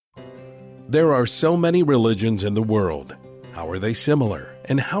There are so many religions in the world. How are they similar,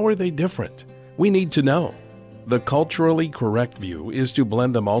 and how are they different? We need to know. The culturally correct view is to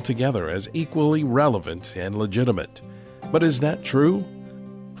blend them all together as equally relevant and legitimate. But is that true?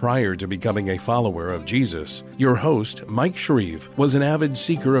 Prior to becoming a follower of Jesus, your host, Mike Shreve, was an avid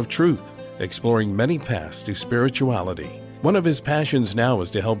seeker of truth, exploring many paths to spirituality. One of his passions now is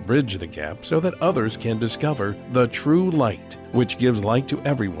to help bridge the gap so that others can discover the true light, which gives light to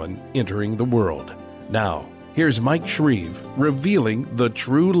everyone entering the world. Now, here's Mike Shreve revealing the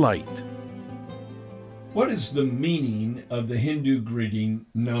true light. What is the meaning of the Hindu greeting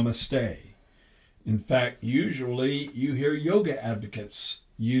Namaste? In fact, usually you hear yoga advocates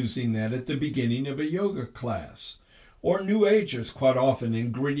using that at the beginning of a yoga class. Or New Agers quite often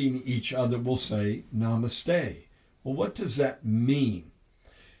in greeting each other will say Namaste. Well, what does that mean?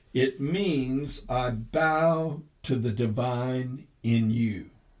 It means I bow to the divine in you.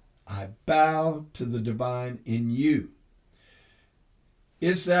 I bow to the divine in you.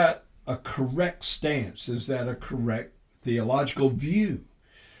 Is that a correct stance? Is that a correct theological view?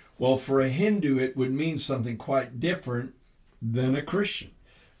 Well, for a Hindu, it would mean something quite different than a Christian.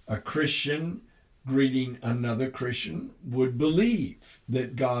 A Christian greeting another Christian would believe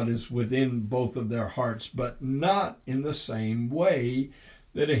that God is within both of their hearts, but not in the same way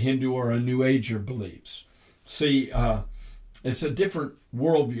that a Hindu or a New Ager believes. See, it's a different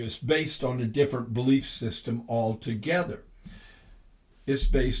worldview. It's based on a different belief system altogether. It's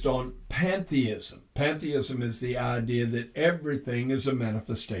based on pantheism. Pantheism is the idea that everything is a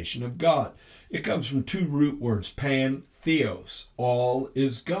manifestation of God. It comes from two root words, pan, theos, all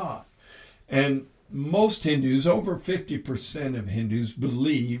is God. And most Hindus, over 50% of Hindus,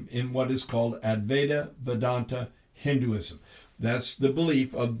 believe in what is called Advaita Vedanta Hinduism. That's the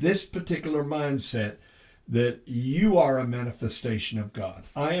belief of this particular mindset that you are a manifestation of God.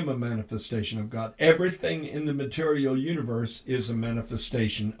 I am a manifestation of God. Everything in the material universe is a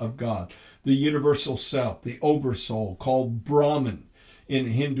manifestation of God. The universal self, the oversoul, called Brahman in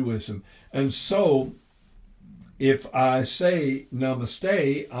Hinduism. And so, if I say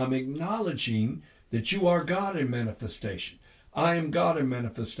Namaste, I'm acknowledging that you are God in manifestation. I am God in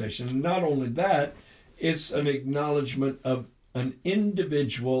manifestation. And not only that, it's an acknowledgement of an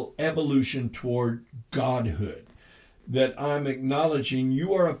individual evolution toward godhood. That I'm acknowledging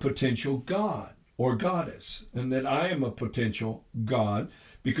you are a potential God or goddess, and that I am a potential God,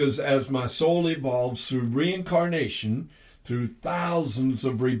 because as my soul evolves through reincarnation, through thousands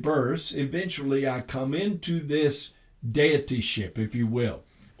of rebirths, eventually I come into this deityship, if you will.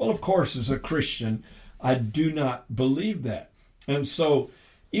 Well, of course, as a Christian, I do not believe that. And so,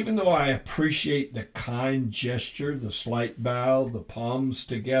 even though I appreciate the kind gesture, the slight bow, the palms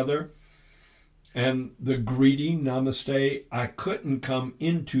together, and the greeting, Namaste, I couldn't come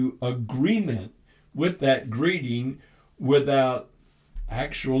into agreement with that greeting without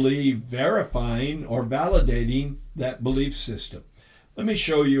actually verifying or validating that belief system. Let me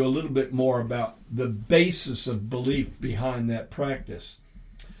show you a little bit more about the basis of belief behind that practice.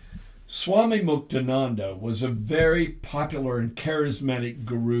 Swami Muktananda was a very popular and charismatic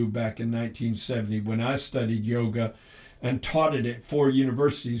guru back in 1970 when I studied yoga and taught it at 4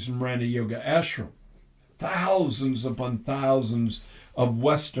 universities and ran a yoga ashram. Thousands upon thousands of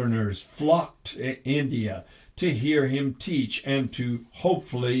Westerners flocked to India to hear him teach and to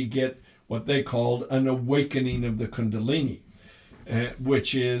hopefully get what they called an awakening of the Kundalini,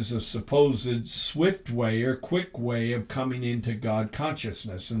 which is a supposed swift way or quick way of coming into God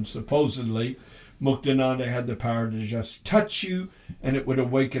consciousness. And supposedly, Muktananda had the power to just touch you and it would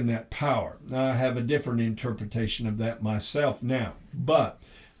awaken that power. Now, I have a different interpretation of that myself now. But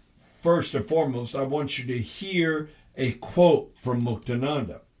first and foremost, I want you to hear a quote from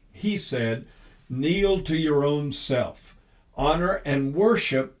Muktananda. He said, "Kneel to your own self. Honor and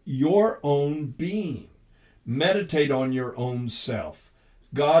worship your own being. Meditate on your own self.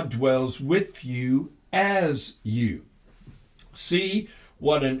 God dwells with you as you." See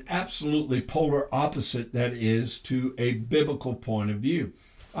what an absolutely polar opposite that is to a biblical point of view.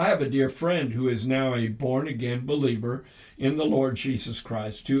 I have a dear friend who is now a born-again believer in the Lord Jesus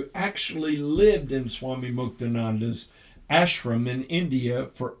Christ, who actually lived in Swami Muktananda's ashram in India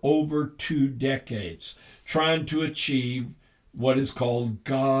for over 2 decades, trying to achieve what is called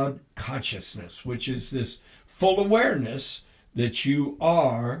God consciousness, which is this full awareness that you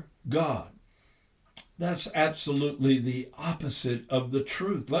are God. That's absolutely the opposite of the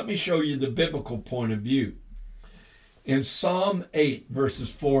truth. Let me show you the biblical point of view. In Psalm 8, verses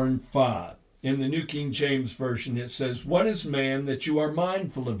 4 and 5, in the New King James Version, it says, "What is man that you are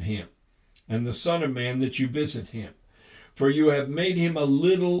mindful of him, and the Son of Man that you visit him? For you have made him a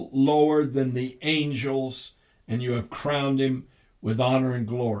little lower than the angels, and you have crowned him with honor and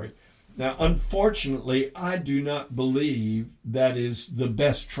glory. Now, unfortunately, I do not believe that is the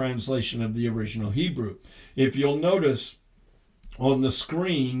best translation of the original Hebrew. If you'll notice on the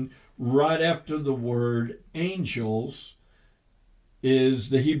screen, right after the word angels is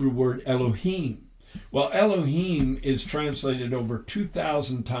the Hebrew word Elohim. Well, Elohim is translated over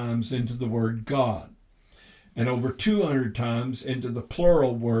 2,000 times into the word God, and over 200 times into the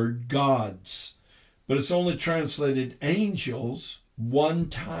plural word gods. But it's only translated angels one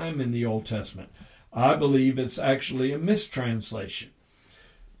time in the Old Testament. I believe it's actually a mistranslation.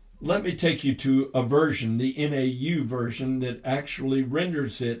 Let me take you to a version, the NAU version, that actually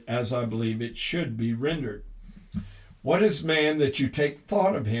renders it as I believe it should be rendered. What is man that you take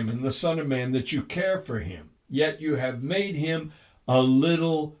thought of him, and the Son of Man that you care for him? Yet you have made him a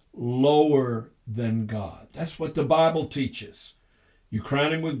little lower than God. That's what the Bible teaches. You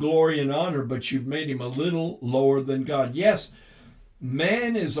crown him with glory and honor, but you've made him a little lower than God. Yes,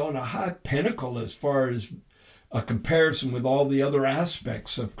 man is on a high pinnacle as far as a comparison with all the other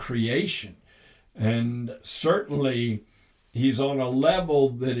aspects of creation. And certainly he's on a level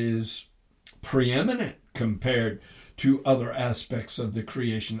that is preeminent compared to other aspects of the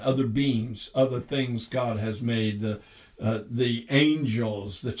creation, other beings, other things God has made, the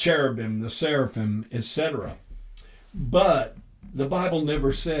angels, the cherubim, the seraphim, etc. But the Bible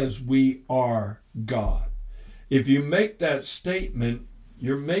never says we are God. If you make that statement,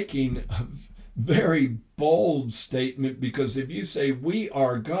 you're making a very bold statement, because if you say we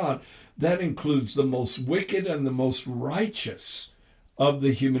are God, that includes the most wicked and the most righteous of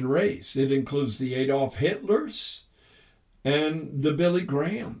the human race. It includes the Adolf Hitlers and the Billy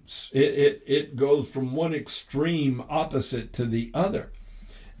Grahams. It goes from one extreme opposite to the other.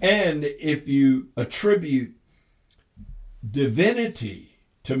 And if you attribute divinity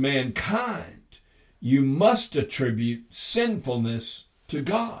to mankind, you must attribute sinfulness to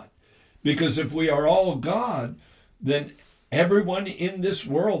God. Because if we are all God, then everyone in this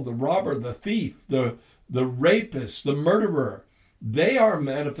world, the robber, the thief, the rapist, the murderer, they are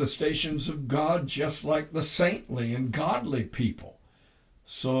manifestations of God just like the saintly and godly people.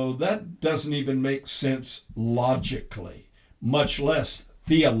 So that doesn't even make sense logically, much less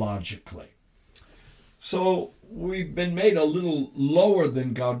theologically. So we've been made a little lower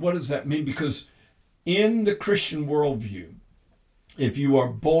than God. What does that mean? Because in the Christian worldview, if you are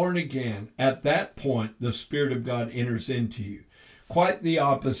born again, at that point, the Spirit of God enters into you. Quite the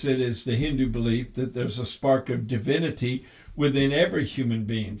opposite is the Hindu belief that there's a spark of divinity within every human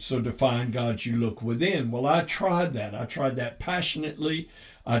being. So to find God, you look within. Well, I tried that. I tried that passionately.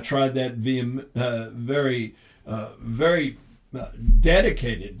 I tried that very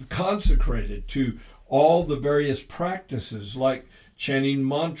dedicated, consecrated to all the various practices like chanting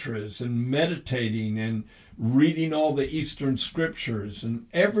mantras and meditating and reading all the Eastern scriptures and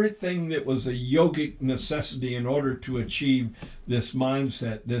everything that was a yogic necessity in order to achieve this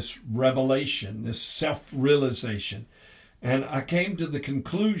mindset, this revelation, this self-realization. And I came to the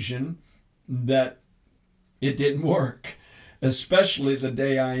conclusion that it didn't work, especially the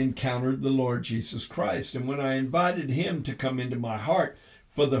day I encountered the Lord Jesus Christ. And when I invited him to come into my heart,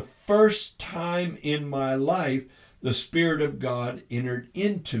 for the first time in my life, the Spirit of God entered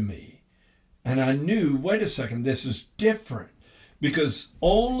into me. And I knew, wait a second, this is different. Because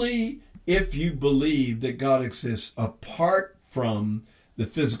only if you believe that God exists apart from the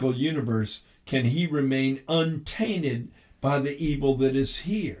physical universe can he remain untainted by the evil that is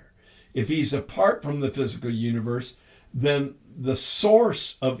here. If he's apart from the physical universe, then the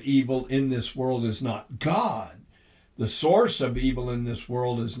source of evil in this world is not God. The source of evil in this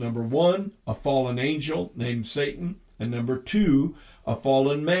world is, number one, a fallen angel named Satan, and number two, a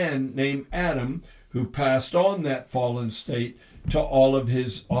fallen man named Adam, who passed on that fallen state to all of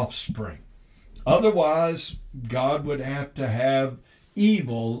his offspring. Otherwise, God would have to have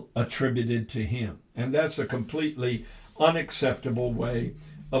evil attributed to him. And that's a completely unacceptable way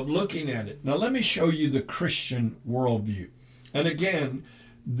of looking at it. Now, let me show you the Christian worldview. And again,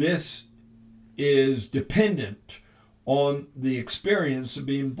 this is dependent on the experience of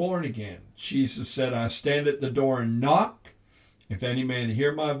being born again. Jesus said, I stand at the door and knock. If any man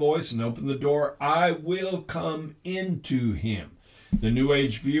hear my voice and open the door, I will come into him. The New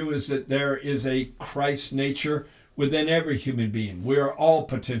Age view is that there is a Christ nature within every human being. We are all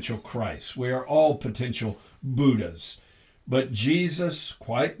potential Christs. We are all potential Buddhas. But Jesus,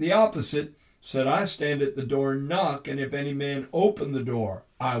 quite the opposite, said, I stand at the door and knock, and if any man open the door,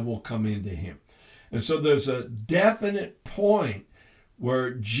 I will come into him. And so there's a definite point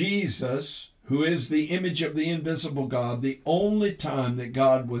where Jesus, who is the image of the invisible God, the only time that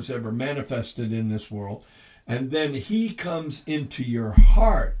God was ever manifested in this world, and then he comes into your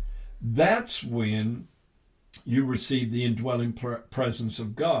heart, that's when you receive the indwelling presence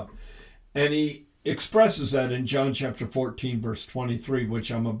of God. And he expresses that in John chapter 14, verse 23, which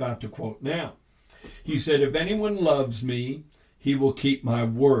I'm about to quote now. He said, "If anyone loves me, he will keep my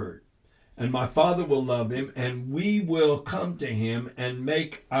word, and my Father will love him, and we will come to him and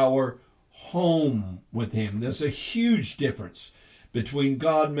make our home with him." There's a huge difference between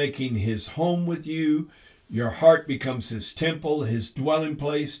God making his home with you, your heart becomes his temple, his dwelling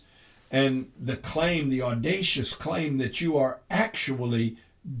place, and the claim, the audacious claim that you are actually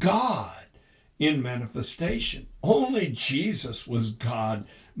God in manifestation. Only Jesus was God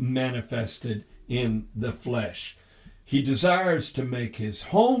manifested in the flesh. He desires to make his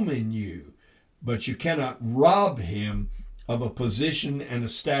home in you, but you cannot rob him of a position and a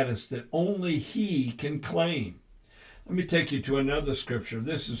status that only he can claim. Let me take you to another scripture.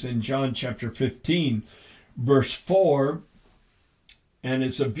 This is in John chapter 15, verse 4, and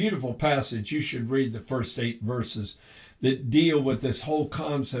it's a beautiful passage. You should read the first 8 verses that deal with this whole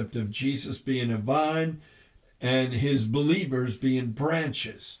concept of Jesus being a vine and his believers being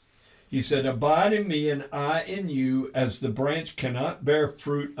branches. He said, "Abide in me and I in you, as the branch cannot bear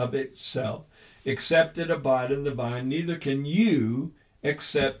fruit of itself, except it abide in the vine, neither can you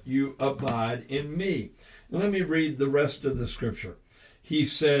except you abide in me." And let me read the rest of the scripture. He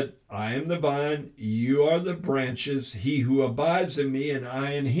said, "I am the vine, you are the branches. He who abides in me and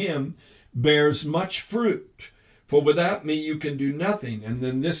I in him bears much fruit. For without me you can do nothing." And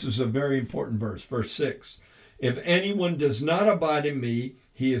then this is a very important verse, verse 6. "If anyone does not abide in me,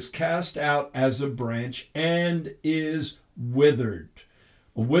 he is cast out as a branch and is withered."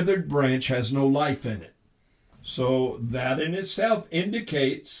 A withered branch has no life in it. So that in itself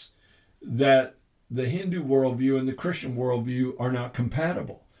indicates that the Hindu worldview and the Christian worldview are not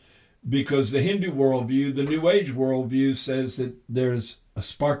compatible. Because the Hindu worldview, the New Age worldview, says that there's a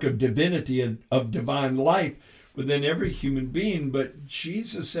spark of divinity, of divine life within every human being. But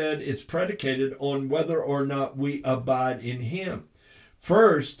Jesus said it's predicated on whether or not we abide in him.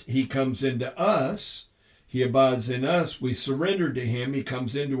 First, he comes into us. He abides in us. We surrender to him. He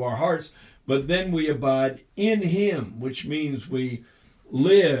comes into our hearts. But then we abide in him, which means we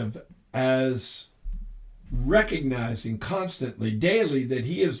live as recognizing constantly, daily, that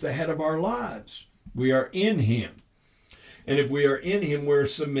he is the head of our lives. We are in him. And if we are in him, we're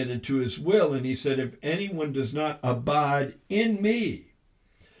submitted to his will. And he said, "If anyone does not abide in me,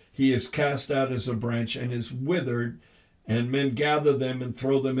 he is cast out as a branch and is withered, and men gather them and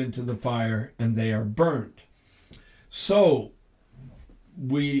throw them into the fire, and they are burnt." So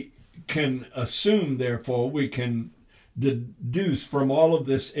we can assume, therefore, we can deduce from all of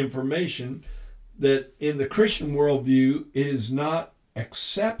this information that in the Christian worldview, it is not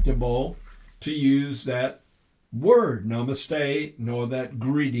acceptable to use that word, namaste, nor that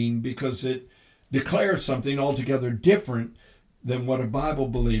greeting, because it declares something altogether different than what a Bible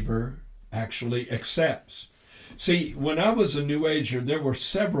believer actually accepts. See, when I was a New Ager, there were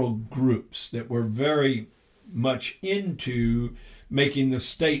several groups that were very much into making the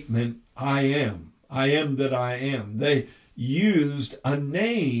statement, I am that I am. They used a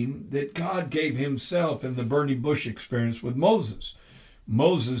name that God gave himself in the burning bush experience with Moses.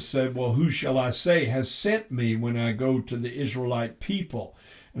 Moses said, "Well, who shall I say has sent me when I go to the Israelite people?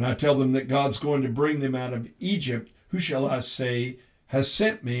 And I tell them that God's going to bring them out of Egypt. Who shall I say has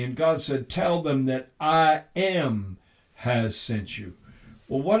sent me?" And God said, "Tell them that I am has sent you."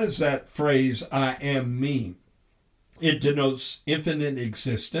 Well, what does that phrase, I am, mean? It denotes infinite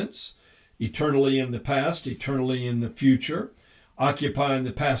existence, eternally in the past, eternally in the future, occupying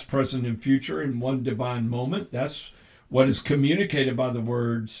the past, present, and future in one divine moment. That's what is communicated by the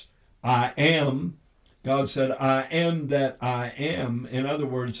words, I am. God said, "I am that I am." In other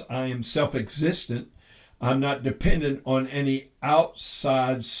words, I am self-existent. I'm not dependent on any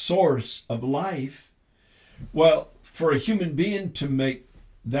outside source of life. Well, for a human being to make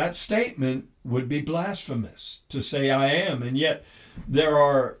that statement would be blasphemous, to say I am. And yet there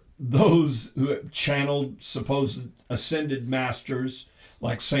are those who have channeled supposed ascended masters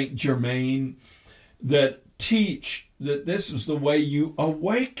like Saint Germain that teach that this is the way you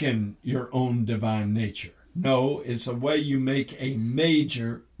awaken your own divine nature. No, it's a way you make a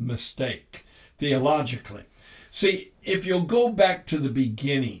major mistake theologically. See, if you'll go back to the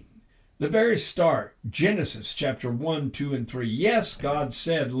beginning, The very start, Genesis chapter 1, 2, and 3. Yes, God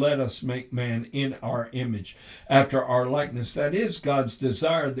said, let us make man in our image, after our likeness. That is God's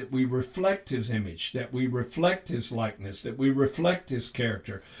desire, that we reflect his image, that we reflect his likeness, that we reflect his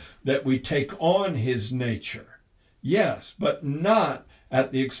character, that we take on his nature. Yes, but not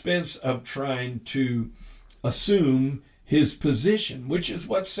at the expense of trying to assume his position, which is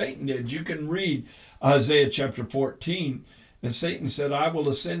what Satan did. You can read Isaiah chapter 14, and Satan said, I will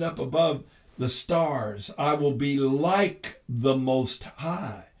ascend up above the stars. I will be like the Most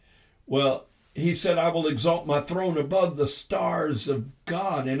High. Well, he said, I will exalt my throne above the stars of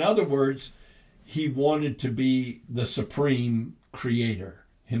God. In other words, he wanted to be the supreme creator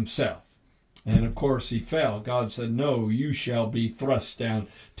himself. And of course he fell. God said, no, you shall be thrust down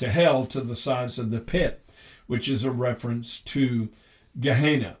to hell, to the sides of the pit, which is a reference to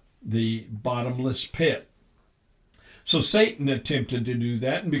Gehenna, the bottomless pit. So Satan attempted to do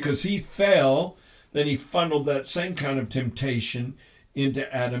that, and because he fell, then he funneled that same kind of temptation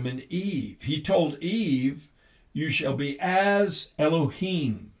into Adam and Eve. He told Eve, you shall be as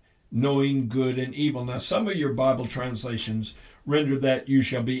Elohim, knowing good and evil. Now, some of your Bible translations render that you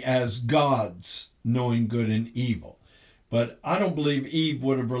shall be as gods, knowing good and evil. But I don't believe Eve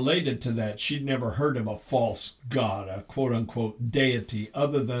would have related to that. She'd never heard of a false god, a quote-unquote deity,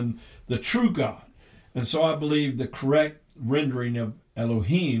 other than the true God. And so I believe the correct rendering of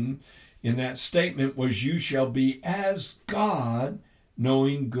Elohim in that statement was, you shall be as God,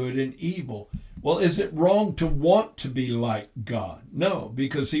 knowing good and evil. Well, is it wrong to want to be like God? No,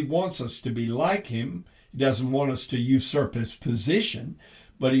 because he wants us to be like him. He doesn't want us to usurp his position,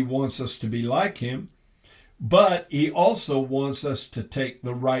 but he wants us to be like him. But he also wants us to take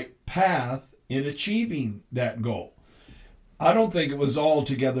the right path in achieving that goal. I don't think it was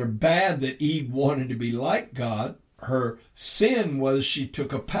altogether bad that Eve wanted to be like God. Her sin was she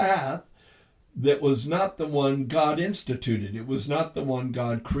took a path that was not the one God instituted. It was not the one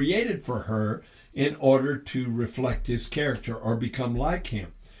God created for her in order to reflect his character or become like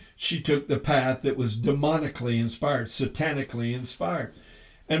him. She took the path that was demonically inspired, satanically inspired.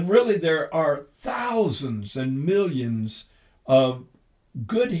 And really there are thousands and millions of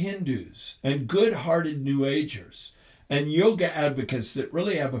good Hindus and good-hearted New Agers and yoga advocates that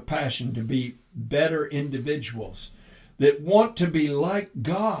really have a passion to be better individuals, that want to be like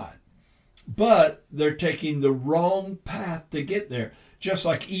God, but they're taking the wrong path to get there, just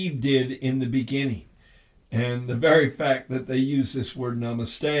like Eve did in the beginning. And the very fact that they use this word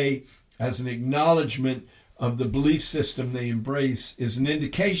namaste as an acknowledgement of the belief system they embrace is an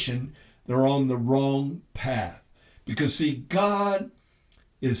indication they're on the wrong path. Because see, God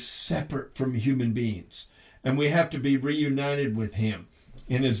is separate from human beings, and we have to be reunited with him.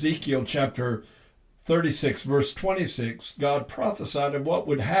 In Ezekiel chapter 36, verse 26, God prophesied of what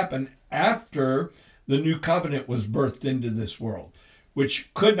would happen after the new covenant was birthed into this world,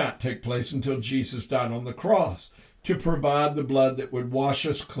 which could not take place until Jesus died on the cross to provide the blood that would wash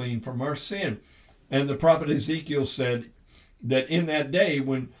us clean from our sin. And the prophet Ezekiel said that in that day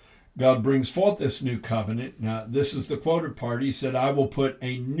when God brings forth this new covenant, now this is the quoted part, he said, I will put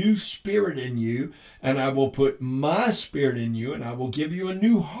a new spirit in you, and I will put my spirit in you, and I will give you a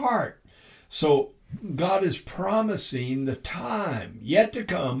new heart. So God is promising the time yet to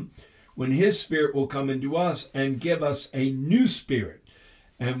come when his spirit will come into us and give us a new spirit.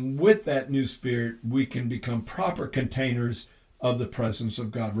 And with that new spirit, we can become proper containers of the presence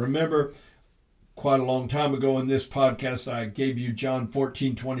of God. Remember, quite a long time ago in this podcast, I gave you John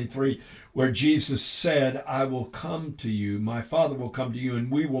 14:23, where Jesus said, I will come to you, my Father will come to you,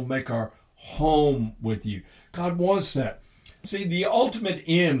 and we will make our home with you. God wants that. See, the ultimate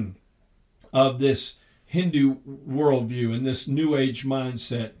end of this Hindu worldview and this New Age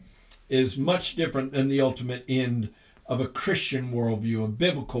mindset is much different than the ultimate end of a Christian worldview, a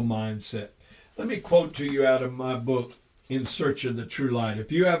biblical mindset. Let me quote to you out of my book, In Search of the True Light.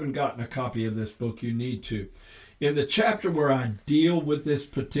 If you haven't gotten a copy of this book, you need to. In the chapter where I deal with this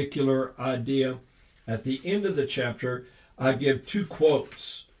particular idea, at the end of the chapter, I give two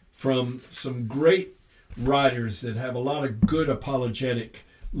quotes from some great writers that have a lot of good apologetic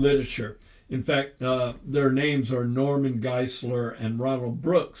literature. In fact, their names are Norman Geisler and Ronald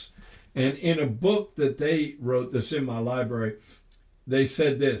Brooks. And in a book that they wrote that's in my library, they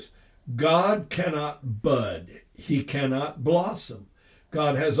said this: God cannot bud. He cannot blossom.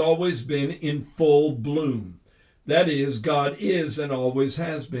 God has always been in full bloom. That is, God is and always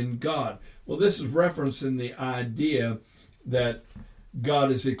has been God. Well, this is referencing the idea that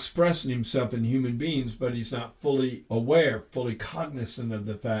God is expressing himself in human beings, but he's not fully aware, fully cognizant of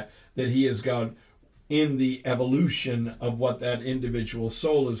the fact that he is God in the evolution of what that individual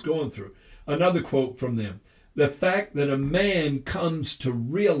soul is going through. Another quote from them: "The fact that a man comes to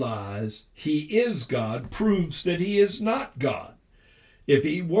realize he is God proves that he is not God. If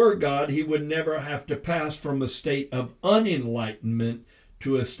he were God, he would never have to pass from a state of unenlightenment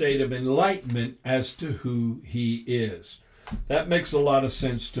to a state of enlightenment as to who he is." That makes a lot of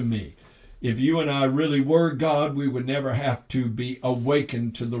sense to me. If you and I really were God, we would never have to be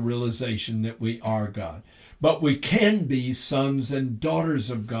awakened to the realization that we are God. But we can be sons and daughters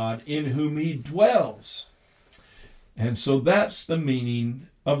of God in whom he dwells. And so that's the meaning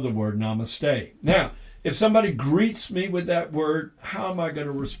of the word namaste. Now, if somebody greets me with that word, how am I going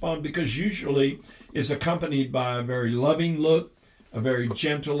to respond? Because usually it's accompanied by a very loving look, a very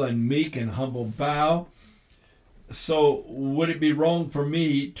gentle and meek and humble bow. So would it be wrong for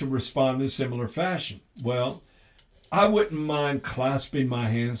me to respond in a similar fashion? Well, I wouldn't mind clasping my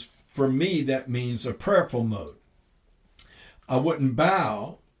hands. For me, that means a prayerful mode. I wouldn't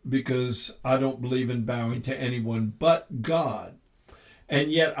bow because I don't believe in bowing to anyone but God. And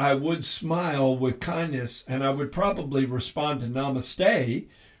yet I would smile with kindness, and I would probably respond to namaste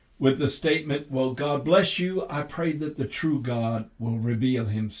with the statement, "Well, God bless you. I pray that the true God will reveal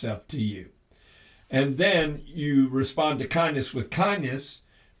himself to you." And then you respond to kindness with kindness,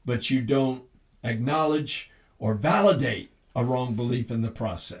 but you don't acknowledge or validate a wrong belief in the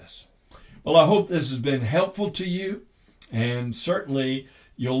process. Well, I hope this has been helpful to you, and certainly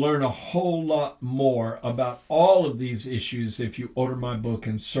you'll learn a whole lot more about all of these issues if you order my book,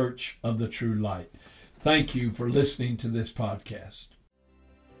 In Search of the True Light. Thank you for listening to this podcast.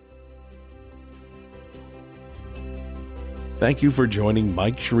 Thank you for joining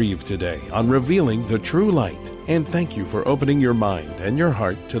Mike Shreve today on Revealing the True Light, and thank you for opening your mind and your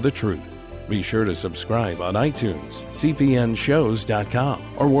heart to the truth. Be sure to subscribe on iTunes, cpnshows.com,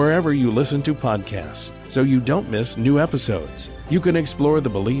 or wherever you listen to podcasts so you don't miss new episodes. You can explore the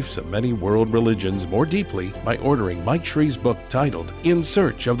beliefs of many world religions more deeply by ordering Mike Shreve's book titled In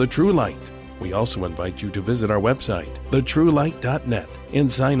Search of the True Light. We also invite you to visit our website, thetruelight.net,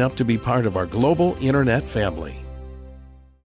 and sign up to be part of our global internet family.